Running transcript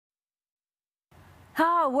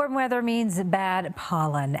Oh, warm weather means bad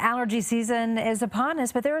pollen. Allergy season is upon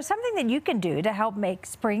us, but there is something that you can do to help make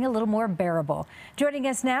spring a little more bearable. Joining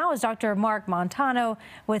us now is Dr. Mark Montano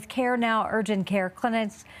with CareNow Urgent Care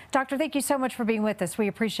Clinics. Doctor, thank you so much for being with us. We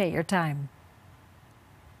appreciate your time.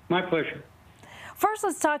 My pleasure. First,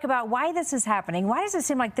 let's talk about why this is happening. Why does it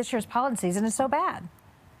seem like this year's pollen season is so bad?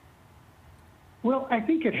 Well, I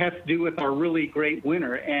think it has to do with our really great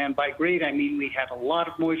winter. And by great, I mean we had a lot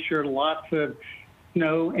of moisture, lots of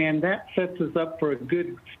snow, and that sets us up for a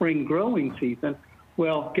good spring growing season.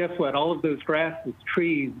 Well, guess what? All of those grasses,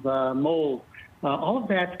 trees, mold, all of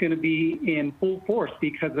that's going to be in full force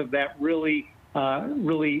because of that really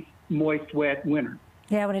moist, wet winter.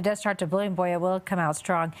 Yeah, when it does start to bloom, boy, it will come out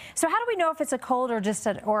strong. So how do we know if it's a cold or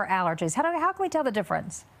or allergies? How can we tell the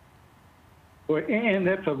difference? And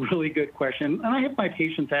that's a really good question. And I have my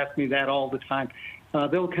patients ask me that all the time.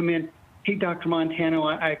 They'll come in, hey, Dr. Montano,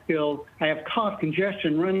 I feel I have cough,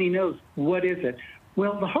 congestion, runny nose. What is it?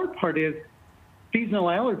 Well, the hard part is seasonal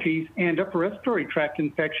allergies and upper respiratory tract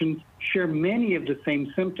infections share many of the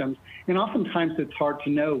same symptoms, and oftentimes it's hard to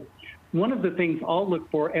know. One of the things I'll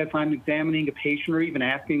look for as I'm examining a patient or even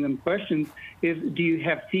asking them questions is, do you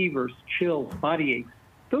have fevers, chills, body aches?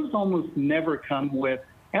 Those almost never come with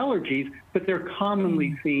allergies, but they're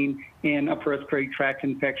commonly seen in upper respiratory tract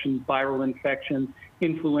infections, viral infections,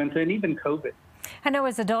 influenza, and even COVID. I know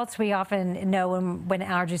as adults we often know when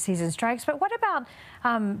allergy season strikes, but what about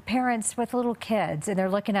parents with little kids and they're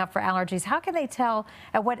looking out for allergies? How can they tell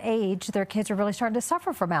at what age their kids are really starting to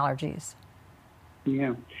suffer from allergies?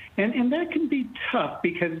 Yeah, and that can be tough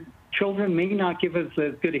because children may not give us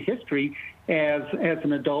as good a history as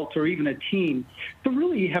an adult or even a teen. So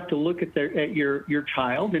really you have to look at your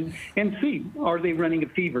child and see, are they running a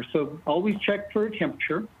fever? So always check for a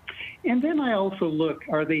temperature. And then I also look,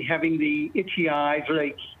 are they having the itchy eyes? Are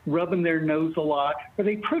they rubbing their nose a lot? Are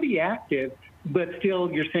they pretty active, but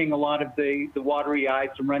still you're seeing a lot of the watery eyes,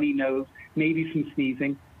 the runny nose, maybe some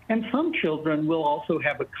sneezing. And some children will also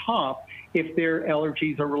have a cough if their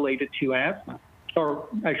allergies are related to asthma. Or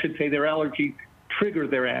I should say their allergies trigger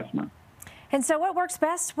their asthma. And so what works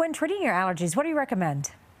best when treating your allergies? What do you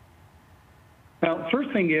recommend? Well,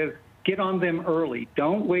 first thing is get on them early.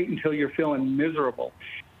 Don't wait until you're feeling miserable.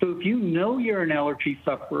 So if you know you're an allergy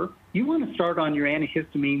sufferer, you want to start on your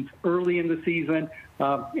antihistamines early in the season.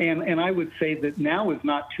 And I would say that now is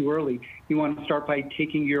not too early. You want to start by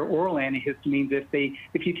taking your oral antihistamines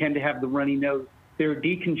if you tend to have the runny nose. They're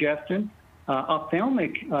decongestant,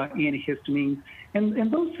 ophthalmic antihistamines,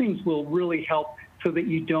 and those things will really help so that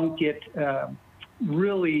you don't get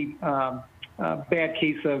really bad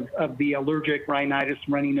case of the allergic rhinitis,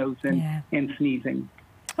 runny nose, and sneezing.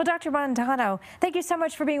 Well, Dr. Montano, thank you so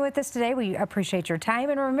much for being with us today. We appreciate your time.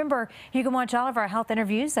 And remember, you can watch all of our health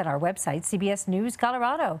interviews at our website, CBS News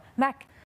Colorado. Mac.